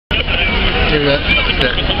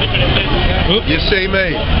You see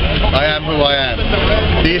me? I am who I am.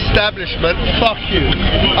 The establishment, fuck you.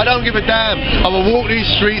 I don't give a damn. I will walk these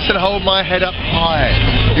streets and hold my head up high.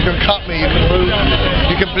 You can cut me, you can move me,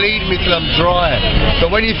 you can bleed me till I'm dry.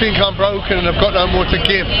 But when you think I'm broken and I've got no more to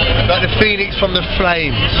give, like the phoenix from the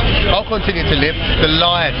flames, I'll continue to live the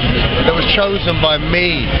life that was chosen by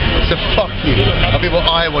me. So fuck you. I'll be what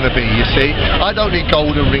I want to be, you see. I don't need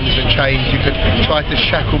golden rings and chains. You could try to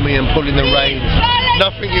shackle me and pull in the reins.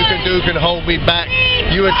 Nothing you can do can hold me back.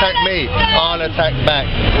 You attack me, I'll attack back.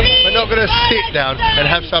 We're not going to sit down and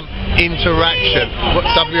have some interaction. What's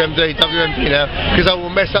WMD now? Because I will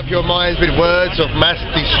mess up your minds with words of mass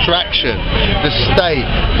distraction. The state,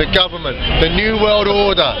 the government, the new world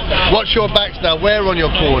order. Watch your backs now, we're on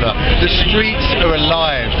your corner. The streets are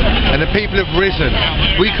alive and the people have risen.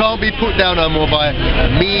 We can't be put down no more by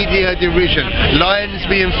media derision. Lions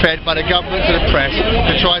being fed by the government to the press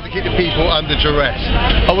to try to keep the people under duress.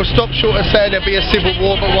 I will stop short of saying there'll be a civil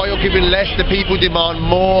war, but while you're giving less, the people demand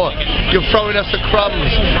more. You're throwing us the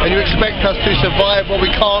crumbs and you expect us to survive. Well,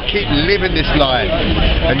 we can't keep living this life.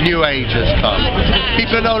 A new age has come.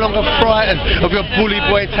 People are no longer frightened of your bully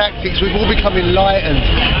boy tactics. We've all become enlightened.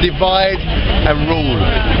 Divide and rule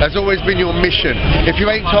has always been your mission. If you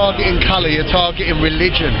ain't targeting colour, you're targeting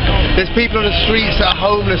religion. There's people on the streets that are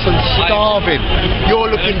homeless and starving.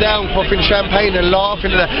 You're looking down, quaffing champagne and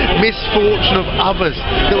laughing at the misfortune of others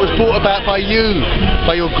that was brought about by you,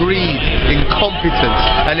 by your greed, incompetence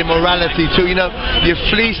and immorality too. You know, you've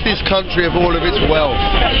fleeced this country of all of its wealth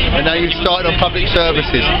and now you've started on public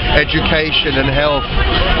services, education and health.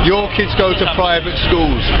 Your kids go to private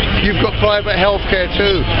schools. You've got private healthcare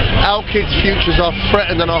too. Our kids' futures are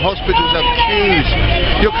threatened and our hospitals have queues.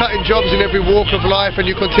 You're cutting jobs in every walk of life and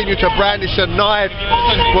you continue to brandish a knife.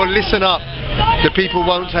 Well, listen up. The people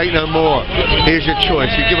won't take no more. Here's your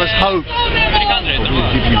choice. You give us hope, or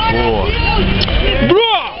we'll give you war.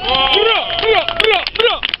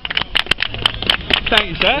 Thank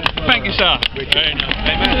you, sir. Thank you, sir. Very nice.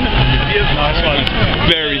 Nice one.